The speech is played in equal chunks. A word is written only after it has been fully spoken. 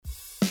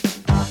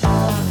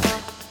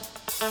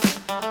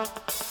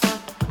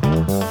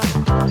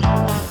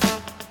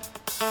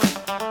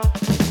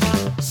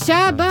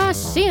Tjaba,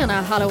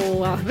 tjena,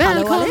 hallå!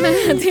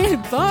 Välkommen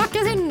tillbaka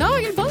till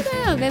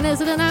Nagelpodden med mig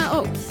Selina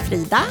och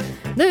Frida.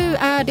 Nu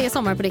är det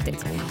sommar på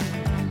riktigt.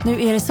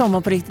 Nu är det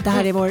sommar på riktigt. Det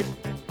här är vår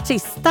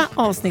sista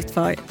avsnitt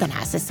för den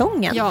här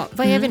säsongen. Ja,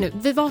 vad är vi nu?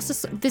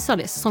 Vi sa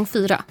det, säsong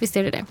 4. Visst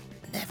är det?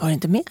 Nej, var det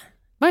inte mer?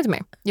 Var det inte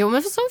mer? Jo,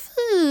 men säsong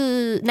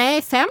 4...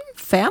 Nej, 5.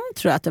 5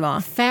 tror jag att det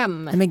var.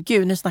 5. Nej, men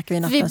gud, nu snackar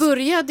vi natten. Vi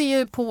började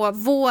ju på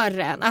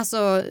våren,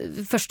 alltså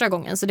första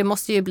gången. Så det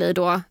måste ju bli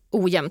då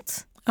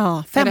ojämnt.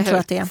 Ja, 5 tror jag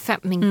att det är. 5,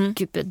 min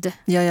gud.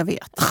 Ja, jag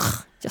vet.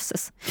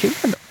 Jösses. Kul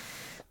ändå.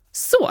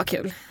 Så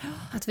kul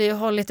att vi har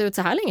hållit ut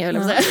så här länge. Eller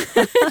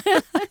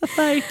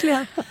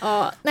Verkligen.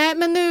 Ja, nej,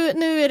 men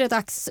nu är det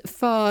dags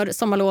för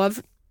sommarlov.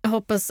 Jag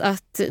hoppas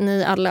att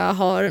ni alla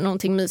har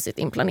någonting mysigt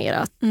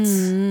inplanerat.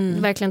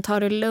 Verkligen ta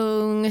det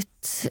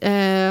lugnt.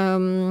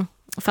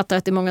 Fattar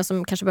att det är många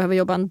som kanske behöver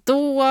jobba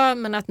ändå,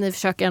 men att ni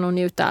försöker ändå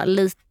njuta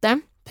lite.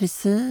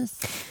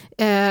 Precis.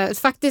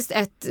 Faktiskt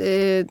ett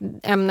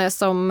ämne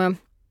som...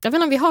 Jag vet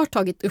inte om vi har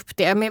tagit upp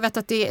det, men jag vet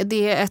att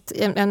det är ett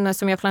ämne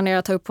som jag planerar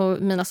att ta upp på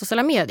mina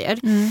sociala medier.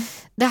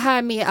 Det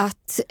här med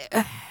att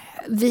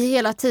vi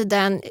hela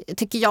tiden,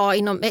 tycker jag,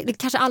 inom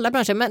kanske alla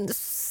branscher, men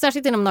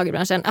särskilt inom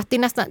nagelbranschen, att det är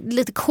nästan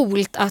lite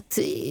coolt att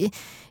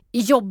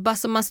jobba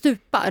som man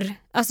stupar.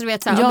 Alltså du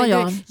vet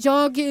såhär,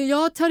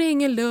 jag tar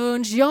ingen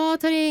lunch, jag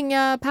tar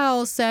inga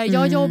pauser,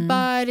 jag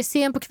jobbar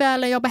sen på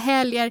kvällen, jobbar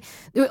helger.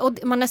 Och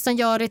man nästan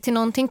gör det till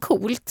någonting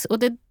coolt. Och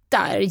det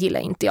där gillar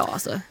inte jag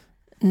alltså.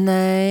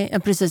 Nej,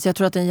 precis. Jag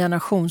tror att det är en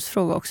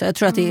generationsfråga också. Jag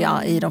tror att det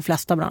är i de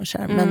flesta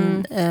branscher.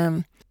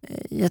 Men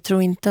jag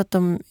tror inte att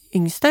de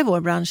yngsta i vår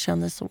bransch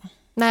känner så.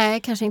 Nej,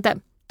 kanske inte.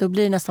 Då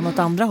blir det nästan åt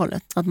andra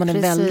hållet. Att man är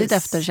väldigt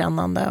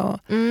efterkännande. Och,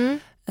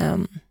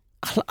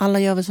 alla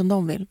gör väl som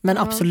de vill. Men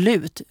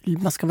absolut,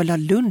 man ska väl ha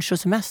lunch och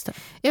semester.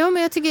 Ja,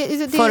 men jag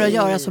tycker... För att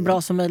göra så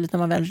bra som möjligt när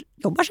man väl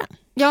jobbar sen.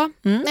 Ja,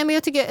 nej, men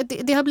jag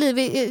tycker det har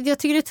blivit... Jag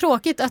tycker det är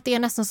tråkigt att det är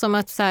nästan som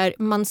att så här,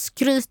 man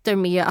skryter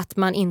med att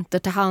man inte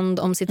tar hand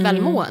om sitt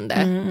välmående.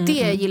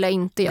 Det gillar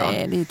inte jag.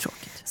 Nej, det är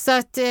tråkigt. Så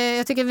att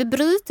jag tycker vi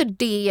bryter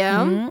det.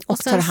 Och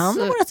tar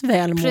hand om vårt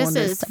välmående.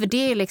 Precis, för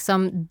det är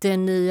liksom det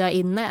nya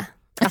inne.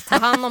 Att ta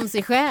hand om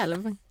sig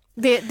själv.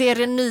 Det är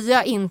det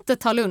nya, inte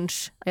ta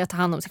lunch. Jag tar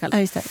hand om sig själv. Ja,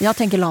 just det. Jag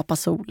tänker lapa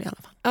sol i alla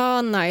fall.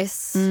 Ja,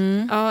 nice.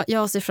 Ja,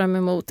 jag ser fram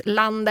emot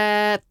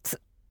landet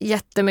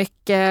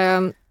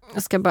jättemycket.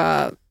 Jag ska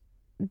bara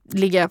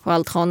ligga på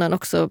altanen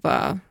också.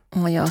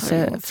 Och jag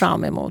ser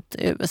fram emot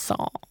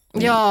USA.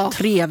 Ja.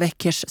 3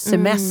 veckors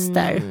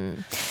semester.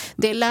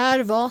 Det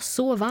lär vara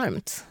så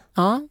varmt.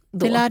 Ja,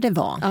 det lär det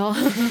vara. Ja.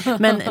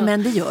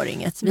 Men det gör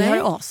inget. Vi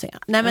har AC.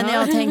 Nej, men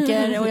jag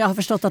tänker, och jag har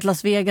förstått att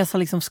Las Vegas har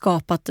liksom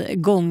skapat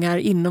gångar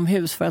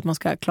inomhus för att man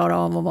ska klara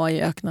av att vara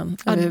i öknen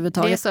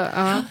överhuvudtaget. Det är så,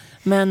 ja.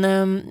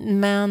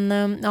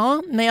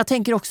 Men jag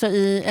tänker också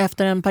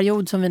efter en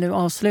period som vi nu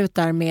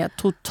avslutar med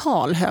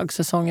total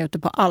högsäsong ute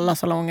på alla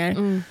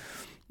salonger.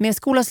 Med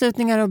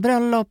skolavslutningar och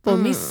bröllop och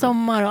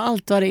midsommar och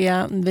allt vad det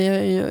är. Vi har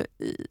ju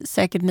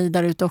säkert ni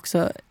där ute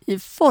också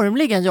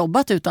formligen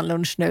jobbat utan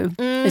lunch nu.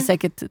 Det är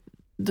säkert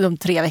de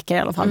 3 veckor i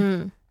alla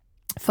fall.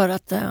 För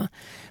att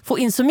få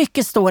in så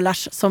mycket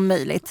stålars som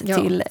möjligt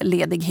till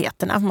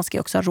ledigheterna. Man ska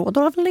ju också ha råd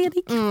att vara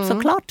ledig,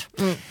 såklart.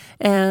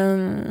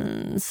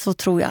 Så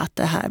tror jag att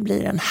det här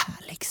blir en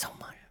härlig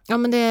sommar. Ja,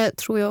 men det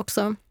tror jag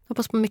också.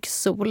 Hoppas på mycket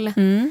sol.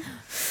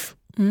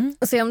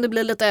 Och se om det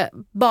blir lite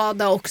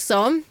bada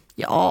också.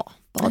 Ja,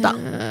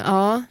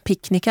 bada.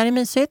 Picknickar är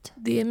mysigt.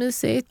 Det är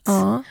mysigt.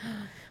 Ja.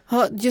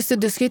 Just det,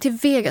 du ska ju till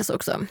Vegas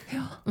också.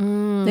 Ja,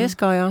 det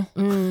ska jag.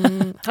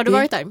 Har du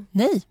varit där?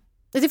 Nej.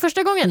 Det är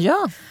första gången?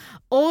 Ja.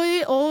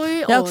 Oj.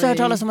 Jag har också hört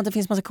talas om att det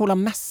finns massa coola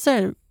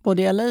mässor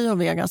både i LA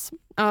och Vegas.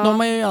 Ja. De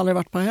har ju aldrig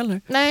varit på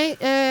heller. Nej,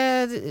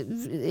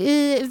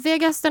 i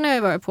Vegas den har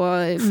jag varit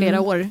på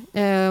flera år.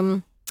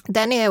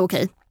 Den är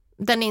okej.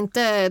 Den är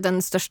inte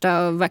den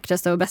största,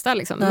 vackraste och bästa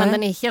liksom, men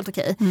den är helt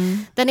okej.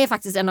 Den är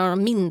faktiskt en av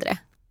de mindre,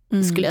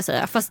 skulle jag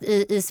säga. Fast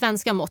i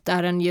svenska mått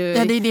är den ju det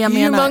är det jag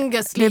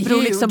menar. Det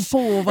beror liksom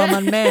på vad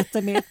man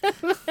mäter med.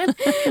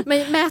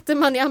 Men mäter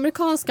man i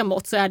amerikanska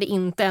mått så är det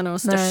inte en av de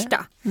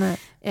största. Nej.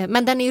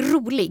 Men den är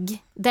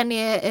rolig. Den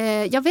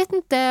är, jag vet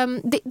inte,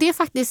 det är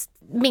faktiskt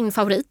min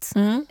favorit.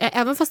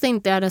 Även fast det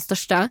inte är den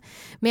största.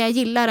 Men jag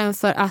gillar den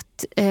för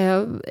att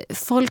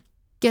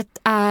folket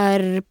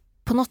är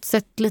på något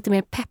sätt lite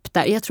mer pepp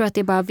där. Jag tror att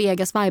det är bara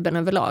Vegas-viben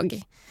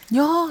överlag.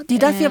 Ja, det är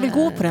därför jag vill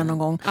gå på den någon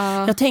gång.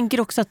 Jag tänker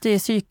också att det är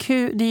så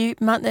kul. Det är ju,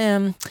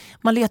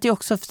 man letar ju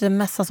också efter en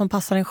mässa som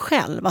passar en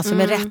själv. Alltså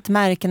med rätt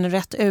märken och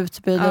rätt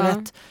utbud och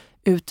rätt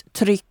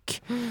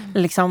uttryck.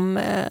 Liksom,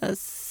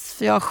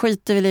 jag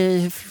skiter väl i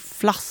hur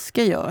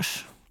flaskor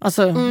görs.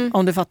 Alltså,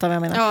 om du fattar vad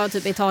jag menar. Ja,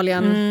 typ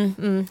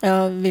Italien.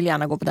 Jag vill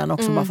gärna gå på den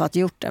också bara för att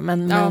jag gjort det.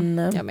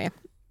 Jag med.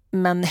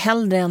 Men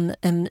hellre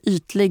en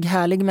ytlig,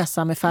 härlig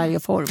mässa med färg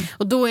och form.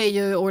 Och då är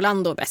ju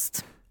Orlando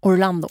bäst.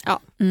 Orlando? Ja,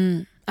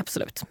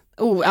 absolut.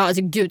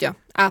 Alltså, gud ja,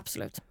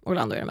 absolut.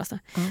 Orlando är det bästa.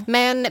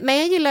 Men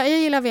jag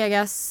gillar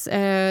Vegas.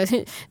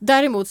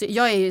 Däremot,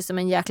 jag är ju som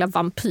en jäkla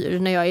vampyr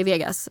när jag är i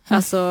Vegas.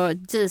 Alltså,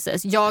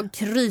 Jesus. Jag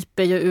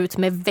kryper ju ut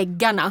med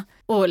väggarna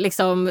och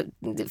liksom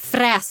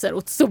fräser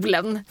åt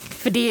solen.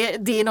 För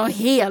det är något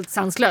helt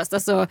sanslöst.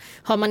 Alltså,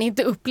 har man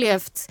inte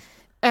upplevt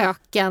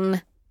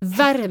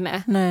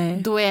ökenvärme,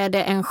 då är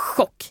det en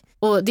chock.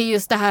 Och det är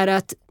just det här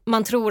att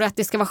man tror att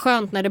det ska vara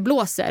skönt när det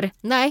blåser.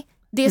 Nej,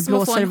 det är som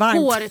att få en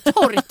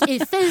hårtork i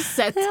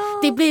fejset.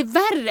 Det blir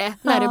värre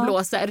när det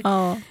blåser.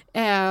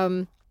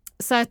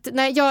 Så att,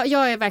 nej,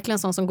 jag är verkligen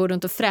sån som går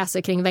runt och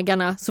fräser kring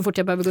väggarna så fort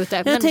jag behöver gå ut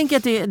där. Jag tänker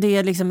att det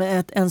är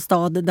liksom en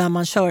stad där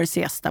man kör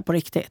siesta på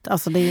riktigt.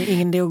 Alltså det är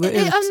ingen idé att gå ut.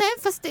 Nej,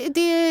 fast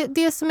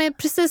det som är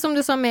precis som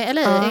du sa med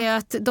LA är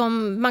att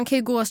man kan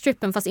ju gå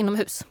strippen fast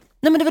inomhus.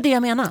 Nej, men det var det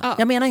jag menade.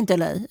 Jag menar inte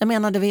LA. Jag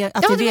menade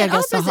att i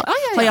Vegas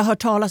har jag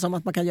hört talas om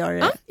att man kan göra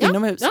det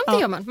inomhus. Ja,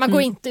 det gör man. Man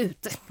går inte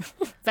ute.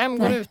 Vem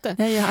går ute?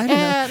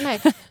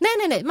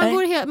 Nej. Man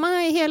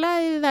går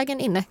hela vägen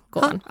inne.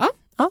 Går man.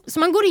 Så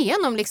man går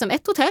igenom liksom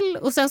ett hotell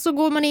och sen så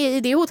går man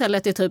i det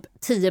hotellet i typ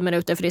 10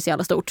 minuter för det är så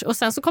jävla stort. Och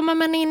sen så kommer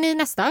man in i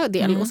nästa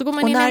del och så går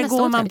man in i nästa hotell. Och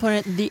när går man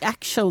på the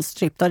actual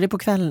strip då? Det är på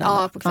kvällen?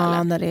 Ja, på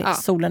kvällen. När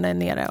solen är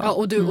nere.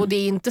 Och det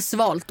är inte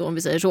svalt då om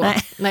vi säger så.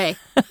 Nej,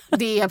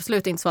 det är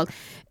absolut inte svalt.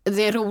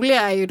 Det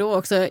roliga är ju då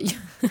också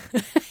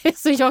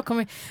så jag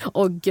kommer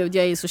gud,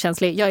 jag är så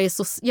känslig. Jag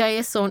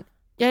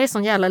är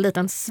sån jävla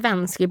liten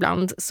svensk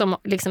ibland som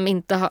liksom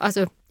inte har,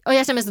 alltså, och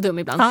jag känner mig så dum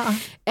ibland.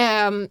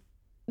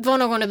 Det var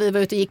någon gång när vi var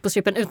ute och gick på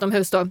strippen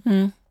utomhus då.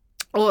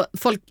 Och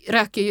folk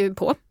röker ju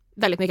på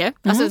väldigt mycket.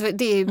 Alltså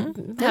det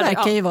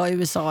verkar ju vara i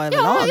USA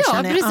överlag.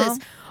 Ja,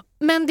 precis.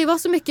 Men det var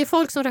så mycket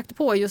folk som rökte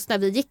på just när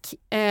vi gick.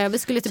 Vi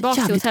skulle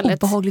tillbaka till hotellet.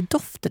 Jävligt obehaglig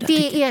doft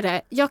det är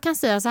det. Jag kan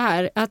säga så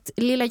här att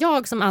lilla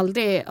jag som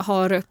aldrig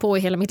har rökt på i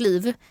hela mitt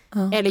liv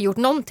eller gjort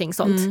någonting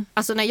sånt.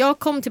 Alltså när jag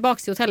kom tillbaka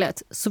till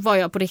hotellet så var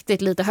jag på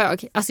riktigt lite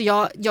hög. Alltså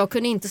jag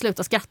kunde inte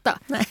sluta skratta.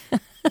 Nej.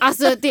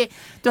 Alltså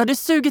du hade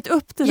sugit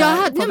upp det där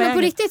nej, men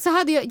på riktigt så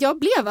hade jag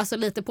blev alltså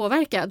lite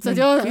påverkad. Så att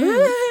jag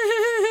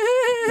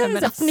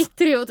så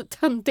fnittrig och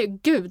töntig.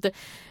 Gud.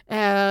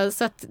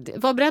 Så att,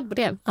 var beredd på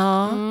det.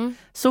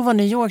 Så var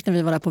New York när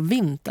vi var där på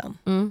vintern.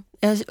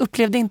 Jag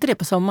upplevde inte det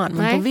på sommaren,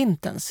 men på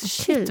vintern.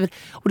 Shit.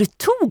 Och det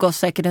tog oss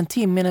säkert en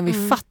timme innan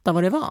vi fattade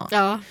vad det var.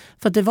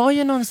 För att det var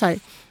ju någon så här,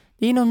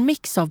 det är någon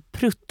mix av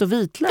prutt och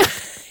vitlök.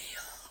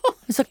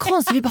 Det är så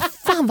konstigt, vi bara,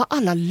 fan vad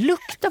alla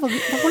luktar, vad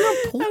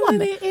håller de på med?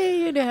 Det är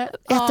ju det.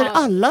 Äter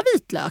alla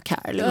vitlök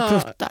här eller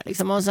pruttar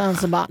liksom? Och sen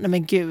så bara, nej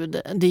men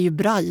gud, det är ju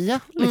braja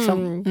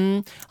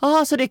liksom.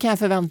 Så det kan jag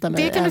förvänta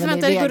mig. Det kan du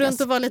förvänta dig, gå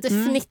runt och vara lite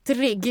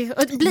fnittrig.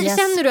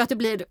 Känner du att du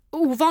blir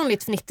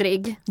ovanligt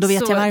fnittrig, då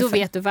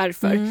vet du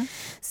varför.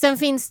 Sen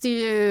finns det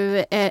ju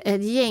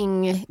ett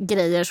gäng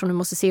grejer som du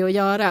måste se och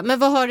göra. Men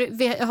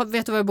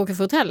vet du vad du bokar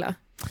för hotell då?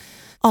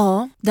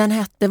 Ja,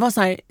 det var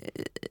så här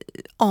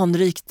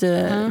anrikt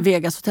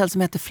Vegas hotell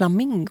som heter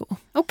Flamingo.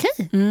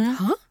 Okej.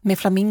 Med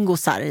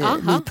flamingosar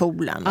vid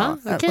poolen.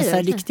 Och så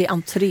här riktig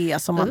entré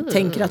som man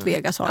tänker att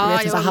Vegas har.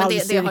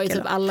 Det har ju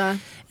typ alla.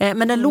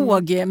 Men den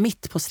låg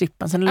mitt på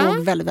strippen, så den låg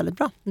väldigt, väldigt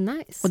bra.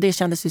 Nice. Och det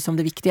kändes ju som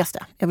det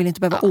viktigaste. Jag vill inte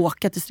behöva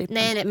åka till strippen.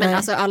 Nej, men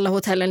alltså alla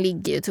hotellen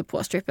ligger ju typ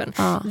på strippen.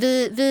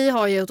 Vi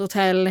har ju ett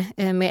hotell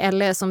med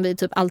LA som vi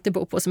typ alltid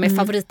bor på, som är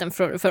favoriten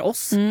för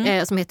oss,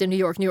 som heter New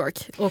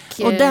York.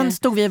 Och den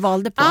stod vi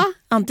valde på.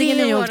 Antingen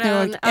New York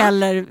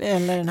eller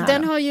den här.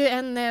 Den har ju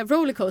en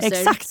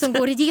rollercoaster som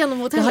går igenom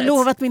hotellet. Jag har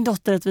lovat min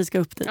dotter att vi ska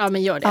upp dit. Ja,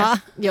 men gör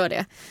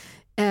det.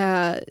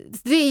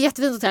 Det är ett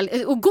jättefint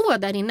hotell. Och gå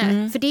där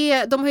inne.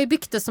 För de har ju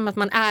byggt det som att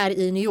man är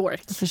i New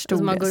York. Jag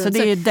förstår det. Så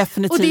det är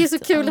definitivt. Och det är så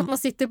kul att man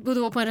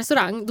sitter på en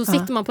restaurang. Då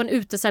sitter man på en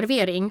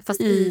uteservering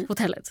fast i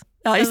hotellet.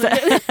 Ja, just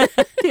det.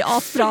 Det är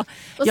asbra.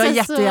 Jag är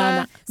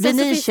jättegärna.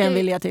 Venetian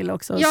vill jag till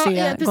också. Se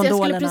gondolerna. Jag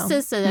skulle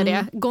precis säga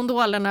det.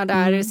 Gondolerna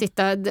där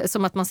sitter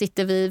som att man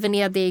sitter vid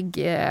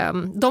Venedig.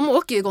 De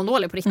åker ju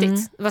gondoler på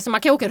riktigt. Alltså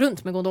man kan åka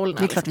runt med gondolerna.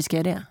 Det är klart vi ska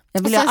göra det.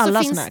 Jag vill göra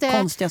alla såna här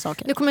konstiga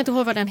saker. Nu kommer jag inte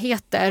ihåg vad den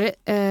heter.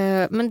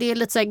 Men det är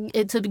lite så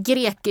här, typ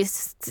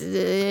grekiskt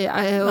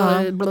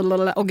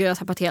och gud, jag har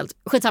tappat helt.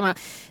 Skitsamma.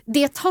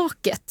 Det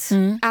taket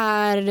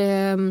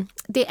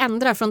det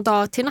ändrar från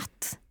dag till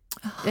natt.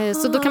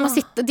 Så då kan man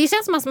sitta, det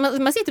känns som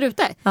att man sitter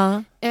ute.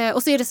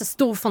 Och så är det så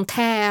stor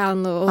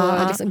fontän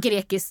och liksom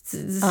grekiskt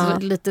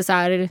lite så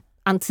här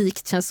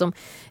antikt känns som.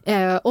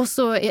 Och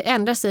så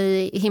ändrar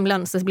sig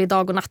himlen så det blir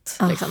dag och natt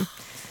liksom.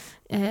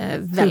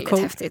 Väldigt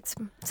häftigt.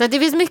 Så det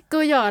finns mycket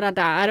att göra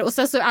där. Och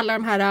sen så alla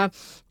de här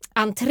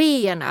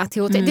entréerna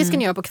till hotell, det ska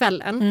ni göra på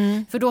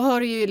kvällen. För då har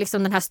du ju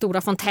liksom den här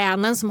stora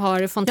fontänen som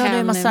har fontän. Ja, det är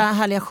en massa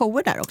härliga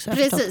shower där också.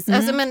 Precis,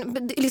 alltså,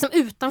 men liksom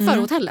utanför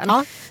hotellen.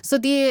 Så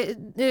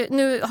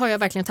nu har jag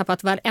verkligen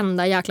tappat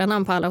varenda jäkla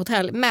namn på alla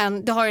hotell.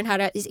 Men det har ju den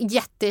här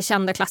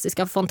jättekända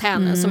klassiska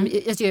fontänen som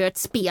gör ett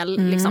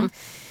spel liksom.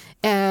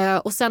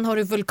 Och sen har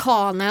du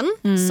vulkanen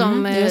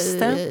som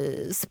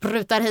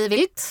sprutar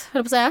hejvilt, höll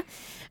jag på att säga.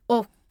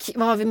 Och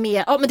vad har vi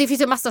mer? Ja, men det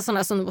finns ju massa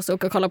sådana som du måste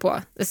åka och kolla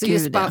på. Så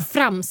just bara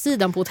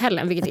framsidan på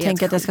hotellen. Vilket jag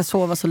tänker att jag ska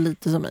sova så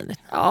lite som möjligt.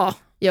 Ja,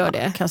 gör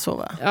det. Jag kan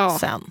sova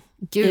sen.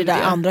 Gud, i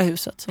det andra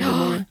huset som vi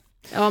bor i.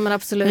 Ja, men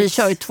absolut. Vi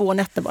kör ju 2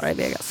 nätter bara i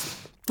Vegas.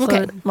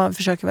 Så man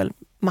försöker väl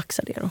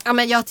maxa det då. Ja,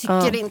 men jag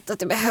tycker inte att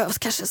det behövs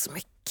kanske så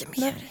mycket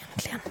mer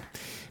egentligen.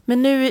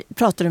 Men nu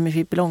pratar du med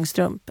Pippi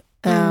Långstrump.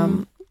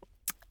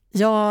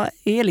 Jag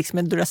är liksom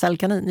en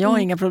Duracell-kanin. Jag har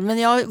inga problem. Men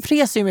jag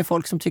freser ju med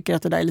folk som tycker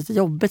att det där är lite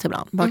jobbigt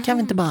ibland. Kan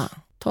vi inte bara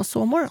ta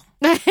sovmorgon?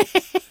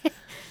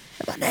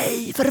 Jag bara,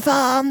 nej, för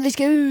fan, vi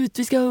ska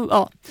ut.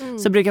 Ja.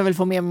 Så brukar jag väl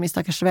få med mig min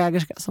stackars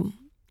svägerska som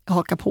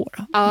hakar på.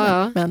 Då.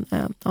 Ja. Men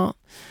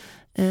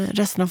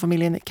resten av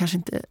familjen kanske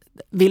inte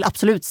vill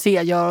absolut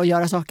se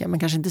göra saker, men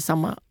kanske inte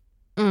samma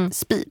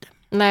speed.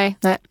 Nej.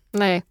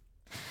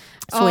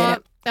 Så är det.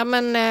 Ja,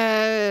 men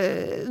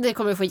det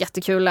kommer att få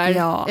jättekul där.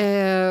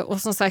 Ja.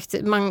 Och som sagt,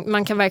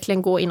 man kan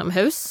verkligen gå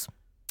inomhus.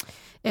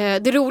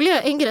 Det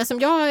roliga, en grej som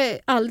jag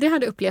aldrig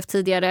hade upplevt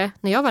tidigare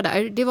när jag var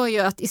där, det var ju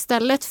att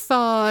istället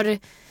för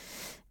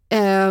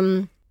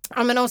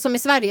men som i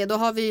Sverige, då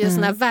har vi ju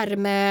sån här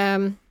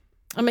värme,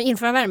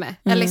 infravärme,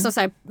 eller liksom så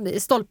här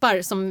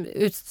stolpar som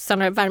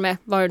utsänder värme,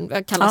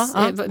 vad kallas.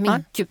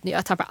 Gud,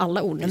 jag tappar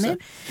alla ord nu. Men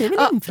det är väl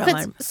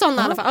infravärme?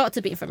 Sådana i alla fall,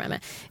 typ infravärme.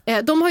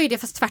 De har ju det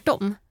fast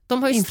tvärtom.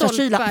 De har ju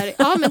stolpar,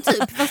 ja men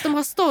typ, fast de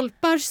har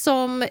stolpar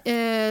som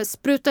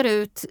sprutar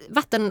ut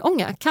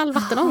vattenånga, kall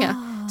vattenånga.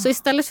 Så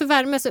istället för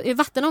värme så är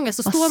vattenånga,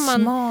 så står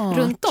man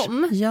runt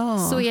om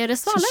så är det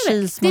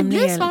svalare. Det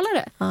blir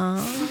svalare.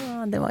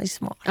 Det var ju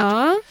smart.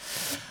 Ja.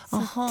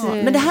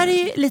 Men det här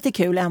är ju lite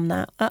kul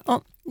ämne.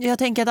 Jag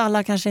tänker att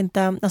alla kanske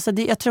inte... Alltså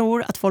jag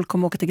tror att folk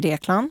kommer åka till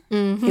Grekland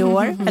i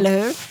år,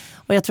 eller hur?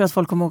 Och jag tror att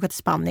folk kommer åka till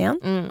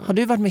Spanien. Har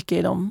du varit mycket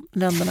i de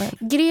länderna?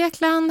 Eller?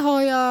 Grekland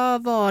har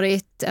jag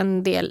varit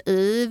en del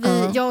i.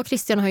 Jag och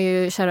Christian har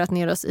ju kärat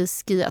ner oss i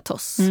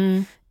Skiathos.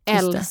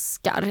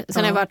 Älskar.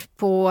 Sen har jag varit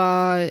på,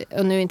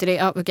 och nu är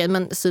inte det,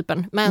 men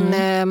Cypern. Men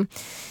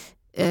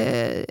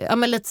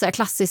men lite så här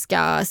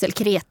klassiska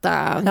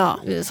Kreta,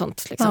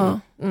 sånt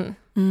liksom.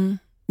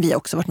 Vi har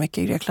också varit mycket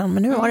i Grekland,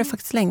 men nu var det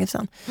faktiskt länge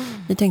sedan.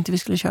 Vi tänkte vi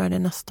skulle köra det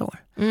nästa år.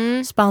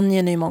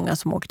 Spanien är ju många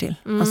som åker till.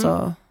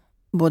 Alltså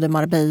både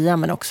Marbella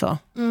men också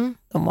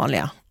de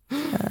vanliga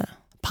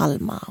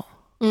Palma och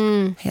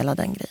hela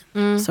den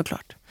grejen,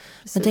 såklart.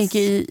 Jag tänker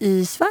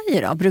i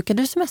Sverige då, brukar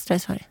du semestra i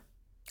Sverige?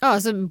 Ja,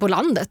 alltså på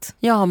landet.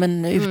 Ja,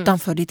 men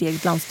utanför ditt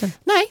eget landsting.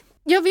 Nej,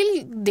 jag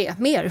vill det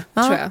mer,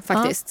 tror jag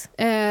faktiskt.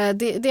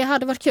 Det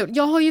hade varit kul.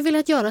 Jag har ju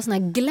velat göra sån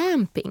här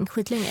glamping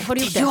skitlänge. Har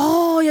du gjort det?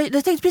 Ja,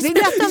 jag tänkte precis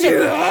berätta om det.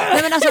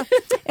 Nej, men alltså,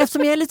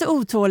 eftersom jag är lite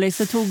otålig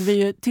så tog vi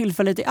ju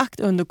tillfället i akt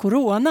under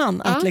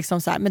coronan att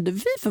liksom så här, men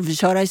vi får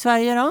köra i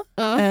Sverige då.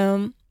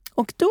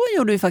 Och då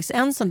gjorde vi faktiskt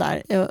en sån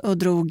där och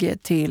drog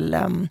till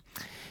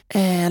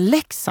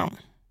Leksand.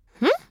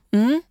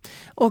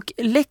 Och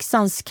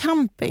Leksands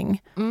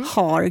camping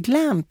har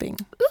glamping.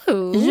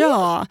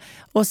 Ja,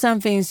 och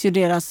sen finns ju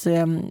deras,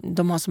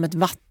 de har som ett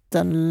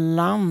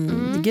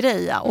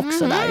vattenland-greja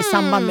också där i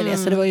samband med det.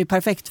 Så det var ju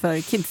perfekt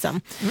för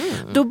kidsen.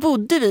 Då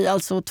bodde vi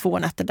alltså 2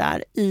 nätter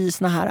där i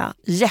såna här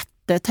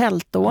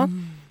jättetält då.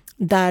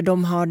 Där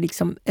de har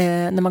liksom,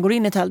 när man går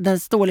in i tält, den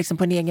står liksom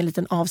på en egen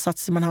liten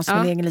avsats, man har som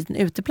en egen liten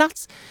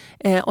uteplats.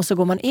 Och så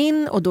går man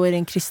in och då är det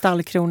en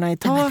kristallkrona i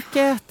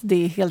taket,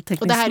 det är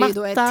heltäckningsmatta. Och det här är ju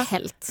då ett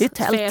tält. Det är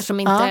tält. För er som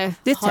inte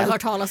har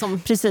hört talas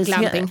om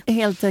glamping.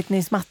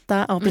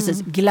 Heltäckningsmatta, ja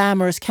precis.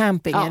 Glamorous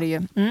camping är det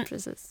ju.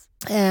 Precis.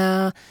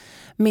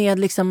 Med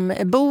liksom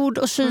bord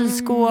och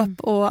kylskåp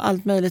och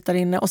allt möjligt där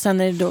inne. Och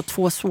sen är det då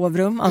 2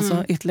 sovrum,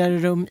 alltså ytterligare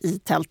rum i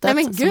tältet.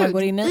 Nej, men som man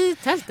går in i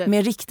tältet.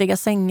 med riktiga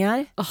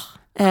sängar.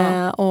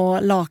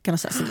 Och lakan och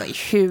så. Så det var ju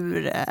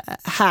hur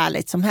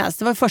härligt som helst.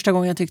 Det var första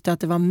gången jag tyckte att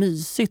det var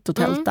mysigt att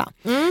tälta.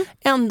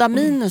 Enda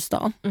minus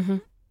då.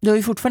 Du har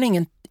ju fortfarande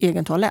ingen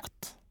egen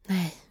toalett.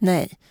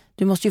 Nej.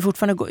 Du måste ju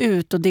fortfarande gå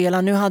ut och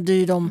dela. Nu hade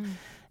ju de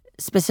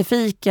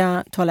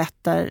specifika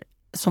toaletter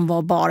som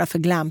var bara för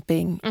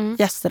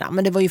glampinggästerna.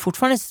 Men det var ju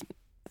fortfarande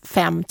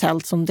 5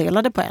 tält som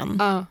delade på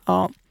en.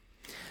 Ja.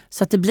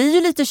 Så att det blir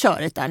ju lite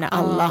körigt där när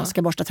alla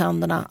ska borsta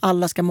tänderna,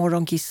 alla ska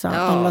morgonkissa,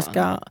 alla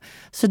ska...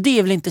 Så det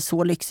är väl inte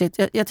så lyxigt.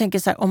 Jag tänker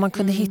så här, om man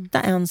kunde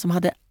hitta en som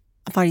hade,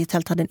 varje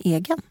tält hade en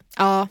egen.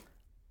 Ja.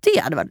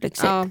 Det hade varit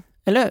lyxigt,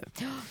 eller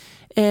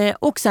hur?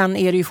 Och sen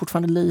är det ju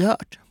fortfarande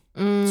lyhört.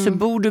 Så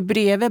bor du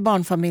bredvid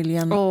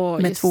barnfamiljen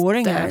med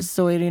 2-åringar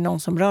så är det någon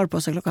som rör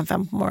på sig klockan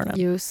 5 på morgonen.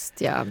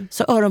 Just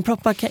Så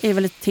öronproppar är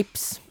väl ett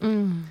tips.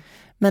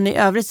 Men i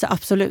övrigt så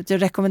absolut,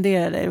 jag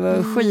rekommenderar det. Det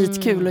var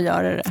skitkul att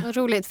göra det.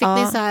 Roligt. Fick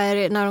ni så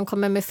här när de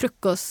kommer med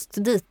frukost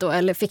dit då?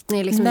 Eller fick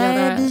ni liksom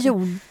Nej, vi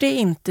gjorde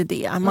inte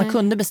det. Man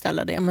kunde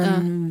beställa det,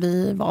 men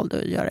vi valde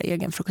att göra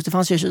egen frukost. Det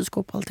fanns ju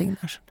kylskåp och allting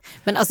där.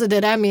 Men alltså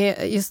det där med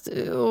just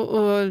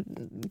att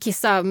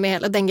kissa med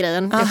hela den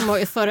grejen. Jag kommer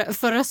ihåg,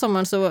 förra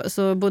sommaren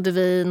så bodde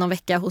vi någon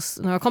vecka hos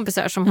några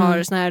kompisar som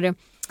har sån här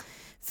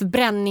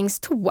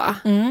förbränningstoa.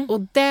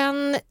 Och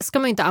den ska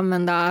man ju inte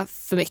använda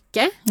för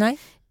mycket. Nej.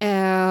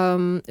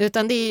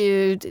 Utan det är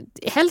ju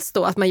helst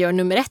då att man gör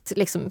nummer 1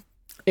 liksom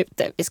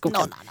ute i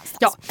skogen.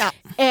 Ja.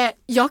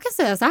 Jag kan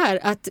säga så här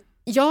att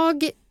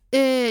jag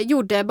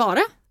gjorde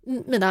bara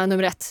mina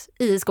nummer 1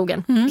 i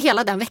skogen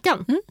hela den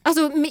veckan.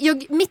 Alltså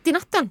mitt i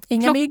natten.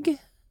 Inga mygg?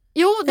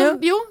 Jo,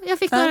 jag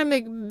fick några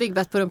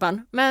byggbett på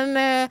rumpan. Men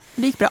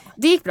det gick bra.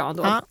 Det gick bra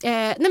ändå.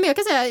 Nej, men jag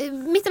kan säga,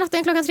 mitt i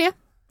natten 3:00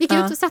 gick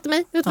ut och satte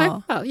mig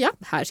utanför. Ja,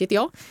 här sitter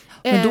jag.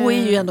 Men då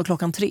är ju ändå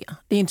 3:00.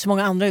 Det är inte så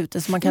många andra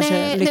ute så man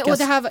kanske lyckas.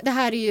 Nej, och det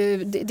här är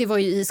ju, det var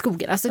ju i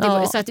skogen. Alltså det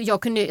var, så att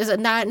jag kunde, alltså,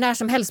 när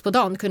som helst på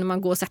dagen kunde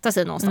man gå och sätta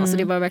sig någonstans. Så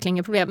det var verkligen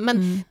inget problem.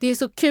 Men det är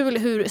så kul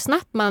hur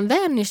snabbt man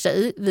vänjer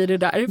sig vid det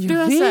där.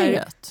 Jag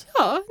vet.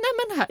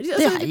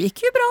 Det här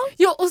gick ju bra.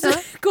 Ja, och så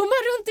går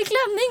man runt i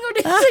klänning och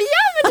det är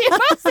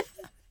så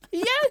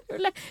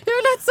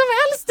hur lätt som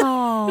helst.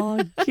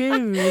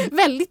 Gud.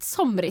 Väldigt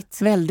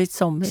somrigt. Väldigt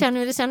somrigt.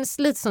 Det känns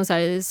lite som så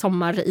här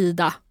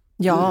sommar-Ida.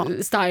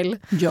 Style.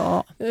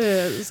 Ja,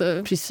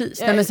 så,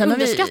 precis. Nej, men sen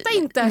underskatta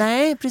inte.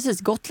 Nej,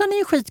 precis. Gotland är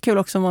ju skitkul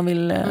också om man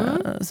vill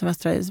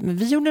semestra. Men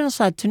vi gjorde en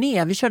sån här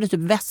turné. Vi körde typ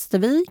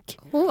Västervik,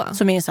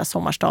 som är en sån här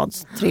sommarstad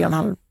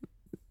 3,5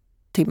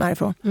 timmar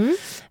härifrån.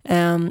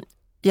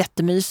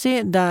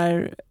 Jättemysig,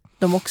 där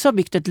de också har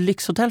byggt ett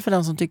lyxhotell för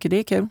den som tycker det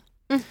är kul.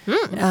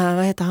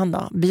 Vad heter han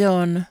då?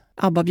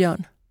 Abba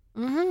Björn.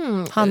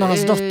 Han och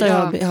hans dotter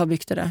har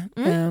byggt det där.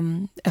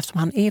 Eftersom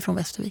han är från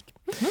Västervik.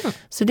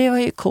 Så det var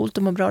ju coolt,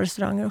 de har bra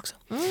restauranger också.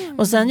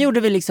 Och sen gjorde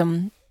vi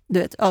liksom, du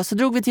vet, så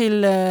drog vi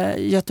till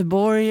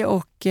Göteborg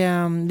och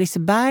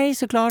Liseberg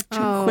såklart.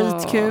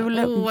 Skitkul.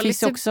 Det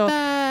finns också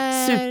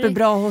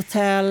superbra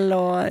hotell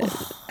och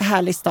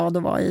härlig stad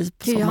att vara i.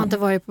 Jag har inte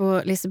varit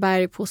på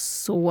Liseberg på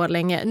så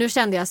länge. Nu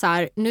kände jag så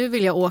här, nu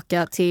vill jag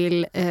åka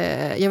till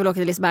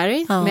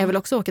Liseberg, men jag vill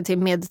också åka till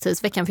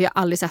Medeltidsveckan för jag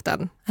har aldrig sett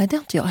den. Nej, det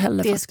har inte jag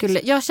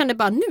heller. Jag kände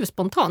bara nu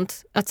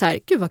spontant att så här,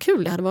 gud vad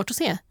kul det hade varit att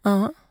se.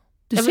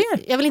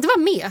 Jag vill inte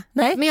vara med,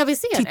 men jag vill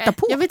se titta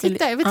på. Jag vill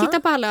titta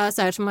på alla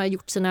så här, som har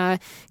gjort sina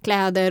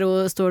kläder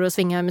och står och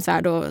svingar med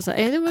svärd. Och så.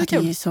 Det var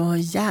kul. Det är så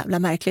jävla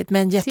märkligt,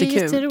 men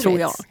jättekul tror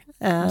jag.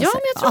 Men jag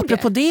tror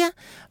apropå det,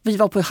 vi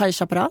var på High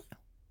Chaparral.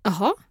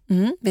 Jaha.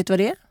 Vet du vad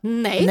det är?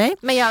 Nej.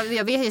 Men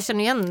jag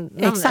känner igen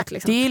namnet. Exakt,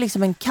 liksom. Det är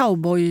liksom en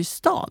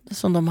cowboystad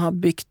som de har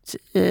byggt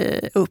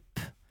upp.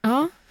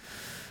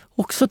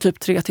 Också typ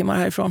 3 timmar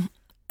härifrån.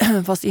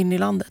 Fast in i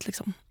landet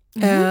liksom.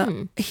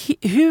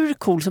 Hur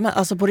cool som helst,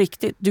 alltså på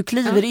riktigt. Du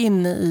kliver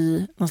in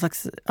i någon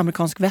slags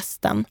amerikansk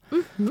västern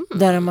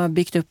där de har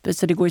byggt upp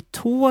så det går ett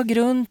tåg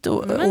runt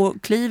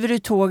och kliver du i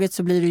tåget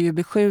så blir du ju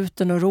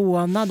beskjuten och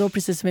rånad då,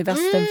 precis som i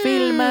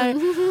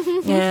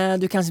västernfilmer.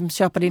 Du kan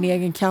köpa din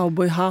egen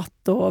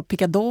cowboyhatt och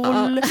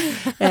pickadoll.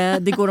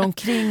 Det går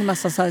omkring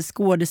massa så här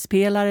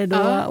skådespelare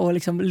då och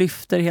liksom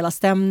lyfter hela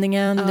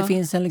stämningen. Det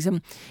finns en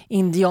liksom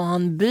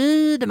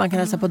indianby där man kan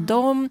hälsa på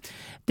dem.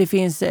 Det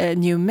finns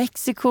New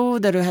Mexico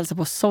där du hälsar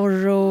på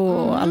Zorro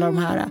och alla de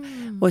här.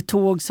 Och ett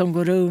tåg som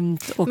går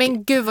runt. Och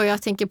men gud vad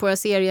jag tänker på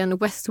serien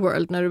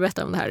Westworld när du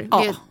berättar om det här.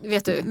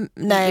 Vet du?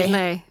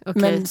 Nej,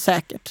 okay. Men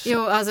säkert.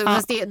 Jo, alltså,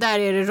 fast där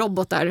är det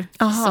robotar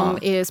som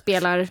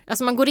spelar.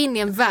 Alltså man går in i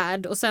en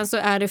värld och sen så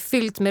är det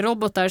fyllt med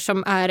robotar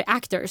som är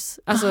actors.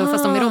 Alltså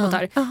fast de är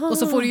robotar. Och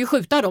så får du ju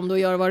skjuta dem då och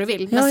göra vad du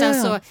vill. Men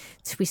sen så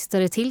twistar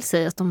det till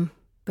sig att de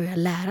börjar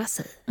lära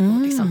sig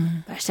och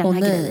liksom börjar känna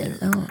grejer.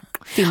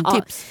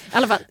 Filmtips. I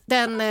alla fall,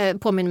 den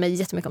påminner mig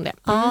jättemycket om det.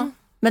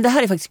 Men det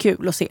här är faktiskt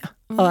kul att se.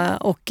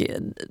 Och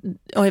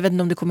jag vet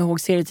inte om du kommer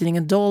ihåg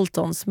serietidningen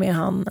Daltons med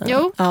han.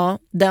 Jo.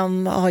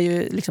 Den har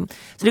ju liksom,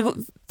 så det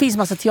finns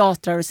massa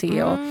teatrar att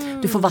se och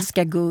du får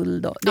vaska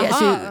guld och det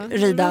är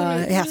rida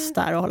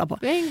hästar och hålla på.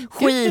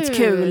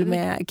 Skitkul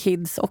med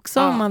kids också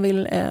om man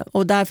vill.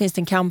 Och där finns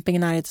det en camping i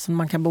närheten som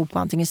man kan bo på,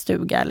 antingen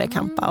stuga eller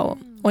campa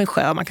och en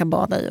sjö man kan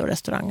bada i och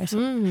restauranger. Så.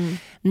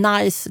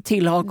 Nice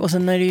tillhag och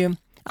sen är det ju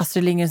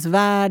Astrid Lindgrens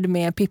värld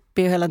med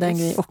Pippi och hela den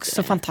grejen.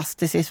 Också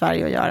fantastiskt i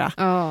Sverige att göra.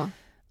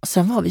 Och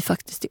sen var vi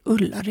faktiskt i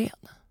Ullared.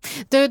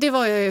 Det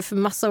var ju för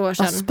massa år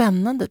sedan. Vad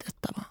spännande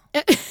detta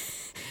var.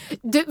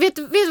 Du vet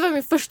vad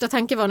min första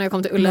tanke var när jag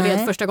kom till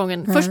Ullared första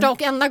gången? Första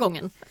och enda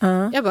gången.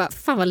 Jag bara,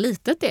 fan vad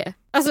litet det är.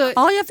 Alltså,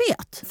 jag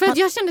vet. För att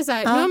jag kände så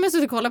här, nu har man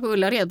suttit och kollat på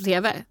Ullared på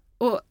tv.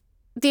 Och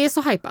det är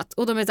så hypat.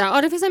 Och de är så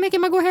här, det finns så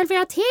mycket, man går här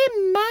flera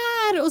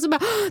timmar. Och så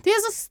bara, det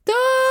är så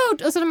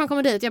stort. Och så när man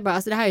kommer dit, jag bara,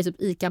 alltså det här är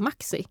typ Ica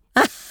Maxi.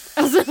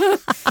 Alltså,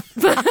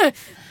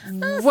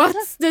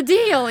 what's the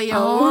deal, yo?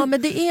 Ja,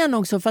 men det är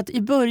nog så. För att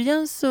i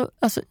början så,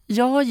 alltså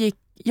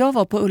jag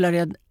var på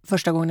Ullared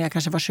första gången när jag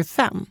kanske var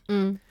 25.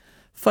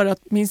 För att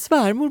min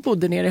svärmor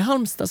bodde nere i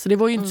Halmstad, så det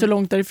var ju inte så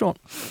långt därifrån.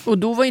 Och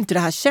då var inte det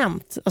här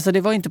känt. Alltså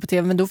det var inte på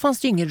tv, men då fanns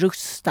det ju ingen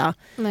Rusta.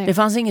 Nej. Det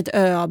fanns inget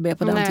ÖB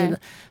på den tiden.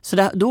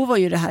 Så då var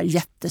ju det här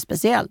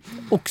jättespeciellt.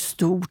 Och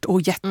stort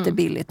och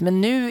jättebilligt.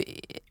 Men nu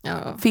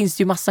finns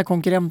det ju massa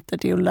konkurrenter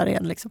till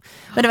Ullared liksom.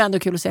 Men det var ändå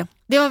kul att se.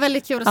 Det var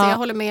väldigt kul att se, jag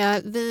håller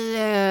med.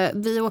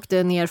 Vi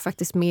åkte ner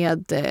faktiskt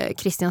med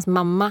Christians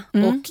mamma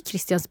och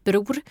Christians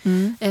bror.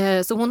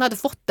 Så hon hade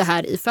fått det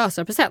här i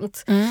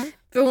födelsedagspresent.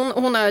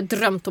 Hon har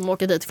drömt om att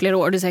åka dit flera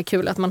år. Det är så här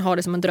kul att man har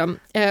det som en dröm.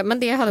 Men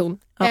det hade hon.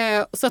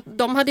 Så att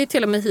de hade ju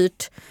till och med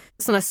hyrt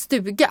sån här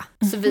stuga.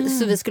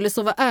 Så vi skulle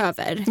sova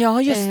över.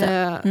 Ja, just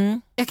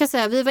det. Jag kan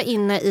säga vi var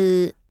inne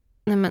i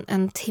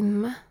en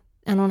timme,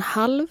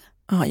 1,5.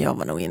 Ja, jag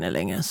var nog inne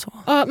längre än så.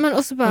 Ja, men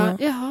och så bara,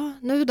 jaha,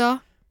 nu då?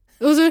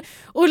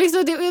 Och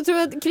liksom, jag tror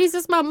att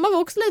Christians mamma var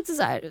också lite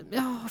så här,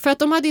 för att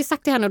de hade ju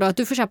sagt till henne då att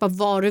du får köpa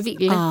vad du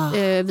vill,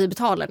 vi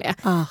betalar det.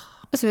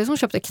 Alltså hon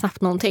köpte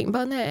knappt någonting.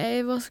 Bara,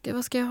 nej, vad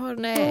ska jag ha?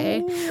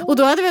 Nej. Och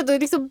då hade vi då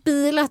liksom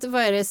bilat,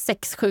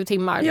 6-7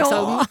 timmar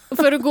liksom,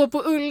 för att gå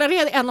på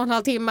Ullared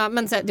 1,5 timmar.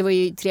 Men så, det var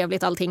ju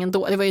trevligt allting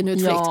ändå. Det var ju en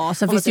utflykt. Ja,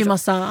 sen finns det ju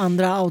massa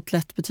andra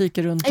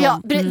outletbutiker runt om.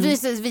 Ja,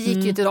 precis. Vi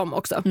gick ju till dem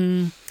också.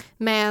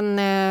 Men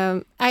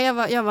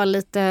jag var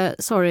lite,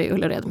 sorry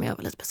Ullared, men jag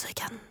var lite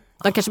besviken.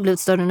 Det har kanske blivit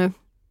större nu.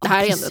 Det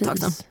här är ändå ett tag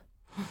sedan.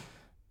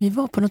 Vi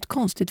var på något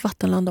konstigt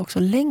vattenland också.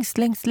 Längst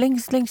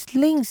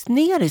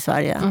ner i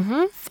Sverige.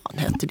 Fan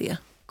hette det?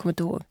 Kommer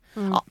inte ihåg.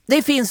 Ja,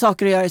 det finns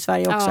saker att göra i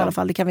Sverige också i alla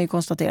fall. Det kan vi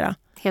konstatera.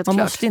 Helt Man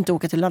klart. måste inte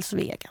åka till Las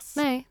Vegas.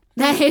 Nej.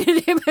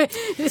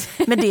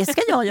 Men det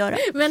ska jag göra.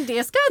 Men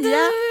det ska du.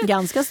 Ja,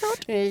 ganska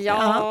snart.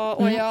 Ja,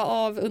 och jag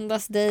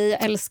avundas dig.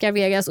 Jag älskar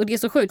Vegas. Och det är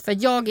så sjukt för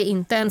jag är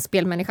inte en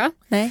spelmänniska.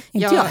 Nej,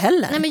 inte jag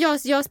heller. Nej, men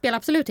jag spelar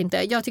absolut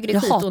inte. Jag tycker det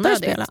är skitonödigt.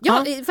 Spela.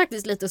 Ja,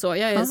 faktiskt lite så.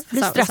 Jag är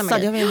blir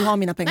stressad, jag vill ha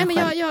mina pengar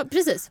själv.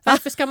 Precis.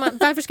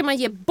 Varför ska man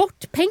ge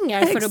bort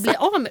pengar för att bli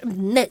av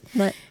med?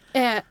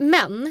 Nej.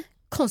 Men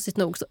konstigt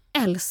nog så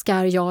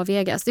älskar jag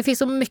Vegas. Det finns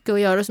så mycket att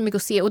göra och så mycket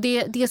att se. Och det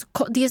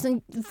är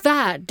en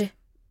värld.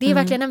 Det är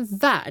verkligen en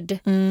värld.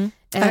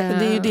 Det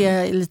är ju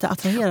det lite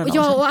attraherande.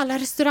 Ja, och alla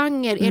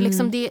restauranger är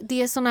liksom,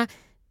 det är såna,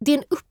 det är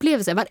en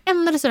upplevelse.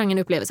 Varenda restaurang är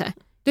en upplevelse.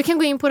 Du kan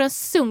gå in på den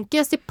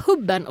sunkigaste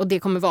puben och det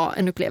kommer vara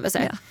en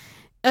upplevelse. Ja.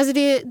 Alltså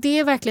det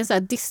är verkligen så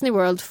här Disney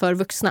World för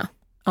vuxna.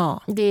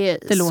 Ja,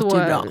 det låter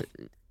ju bra.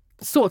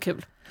 Så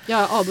kul.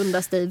 Jag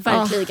avundas dig,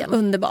 verkligen.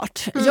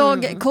 Underbart.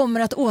 Jag kommer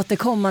att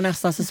återkomma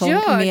nästa säsong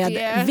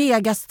med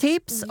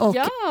Vegas-tips och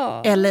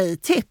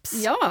LA-tips.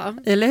 Ja.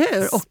 Eller hur?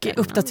 Spännande. Och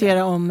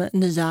uppdatera om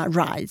nya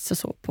rides och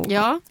så på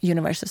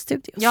Universal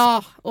Studios.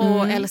 Ja,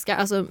 och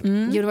älskar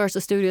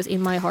Universal Studios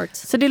in my heart.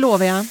 Så det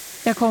lovar jag.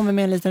 Jag kommer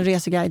med en liten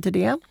reseguide till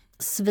det.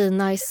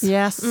 Svinnice.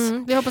 Yes.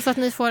 Vi hoppas att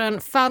ni får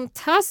en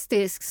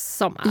fantastisk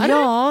sommar.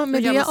 Ja,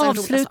 men det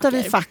avslutar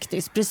vi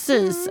faktiskt.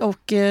 Precis.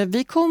 Och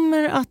vi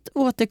kommer att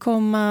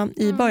återkomma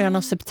i början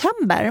av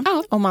september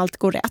om allt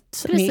går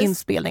rätt med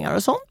inspelningar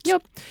och sånt. Ja.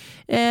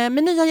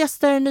 Med nya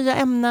gäster, nya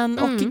ämnen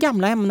och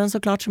gamla ämnen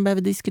såklart som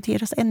behöver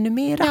diskuteras ännu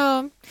mer.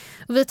 Ja.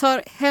 Vi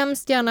tar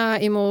hemskt gärna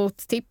emot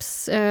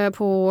tips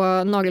på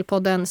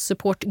Nagelpoddens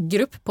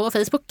supportgrupp på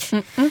Facebook.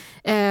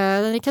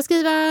 Ni kan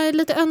skriva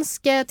lite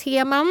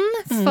önsketeman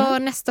för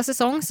nästa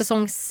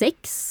säsong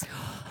 6.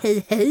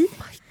 Hej.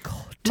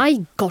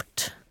 My God.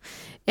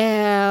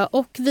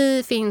 Och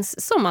vi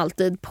finns som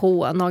alltid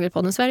på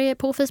Nagelpodden Sverige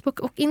på Facebook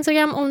och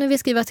Instagram om ni vill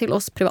skriva till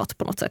oss privat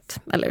på något sätt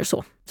eller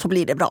så. Så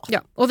blir det bra.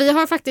 Ja, och vi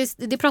har faktiskt,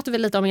 det pratade vi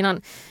lite om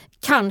innan,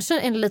 kanske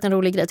en liten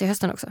rolig grej till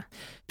hösten också.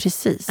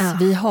 Precis,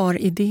 vi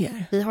har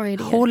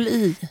idéer. Håll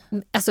i.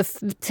 Alltså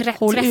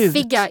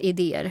träffiga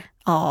idéer.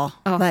 Ja,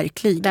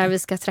 verkligen. Där vi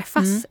ska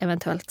träffas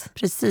eventuellt.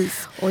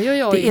 Precis. Oj.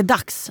 Det är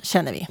dags,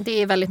 känner vi.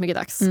 Det är väldigt mycket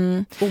dags.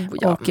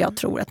 Och jag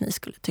tror att ni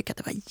skulle tycka att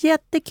det var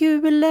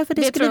jättekul. För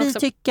det skulle vi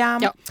tycka.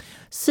 Ja.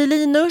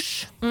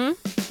 Sylinus,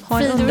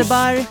 ha en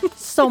underbar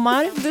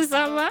sommar.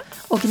 Detsamma.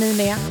 Och ni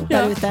med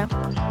där ute.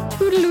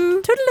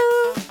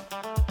 Toodaloo.